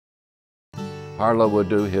Harlow would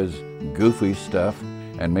do his goofy stuff,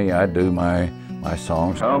 and me, I'd do my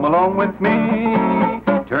songs. Come along with me,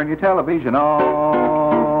 turn your television on.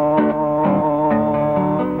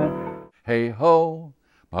 Hey ho,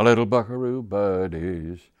 my little buckaroo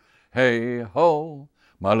buddies. Hey ho,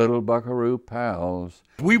 my little buckaroo pals.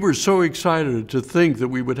 We were so excited to think that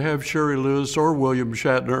we would have Shari Lewis or William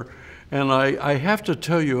Shatner, and I have to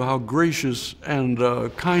tell you how gracious and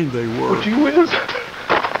kind they were. Oh, gee whiz.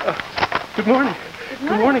 Good morning.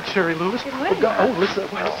 Good morning, Shari Lewis. Good morning. Oh, listen,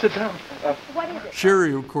 sit down. What is it?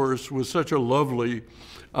 Shari, of course, was such a lovely,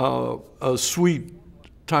 a sweet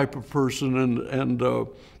type of person, and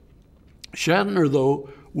Shatner, though,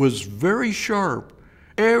 was very sharp.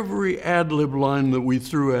 Every ad-lib line that we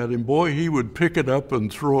threw at him, boy, he would pick it up and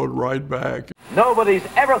throw it right back. Nobody's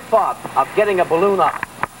ever thought of getting a balloon up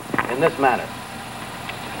in this manner.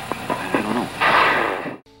 I don't know.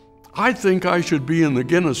 I think I should be in the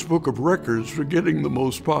Guinness Book of Records for getting the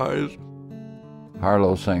most pies.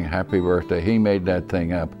 Harlow sang Happy Birthday. He made that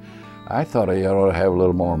thing up. I thought he ought to have a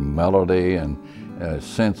little more melody and a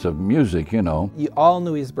sense of music, you know. You all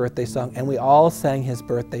knew his birthday song, and we all sang his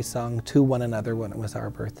birthday song to one another when it was our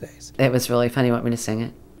birthdays. It was really fun. You want me to sing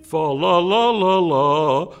it? Fa la la la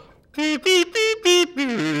la.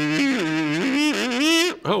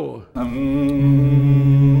 Oh.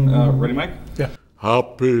 Ready, Mike? Yeah.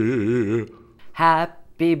 Happy.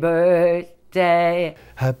 Happy birthday.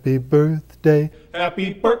 Happy birthday.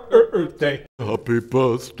 Happy birthday. Happy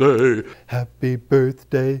birthday. Happy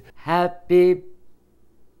birthday. Happy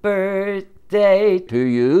birthday To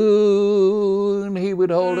you, and he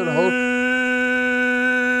would hold it,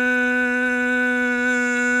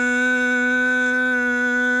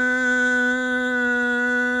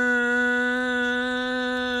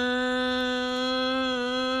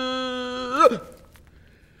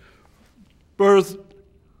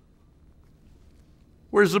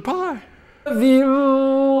 Where's the pie? view.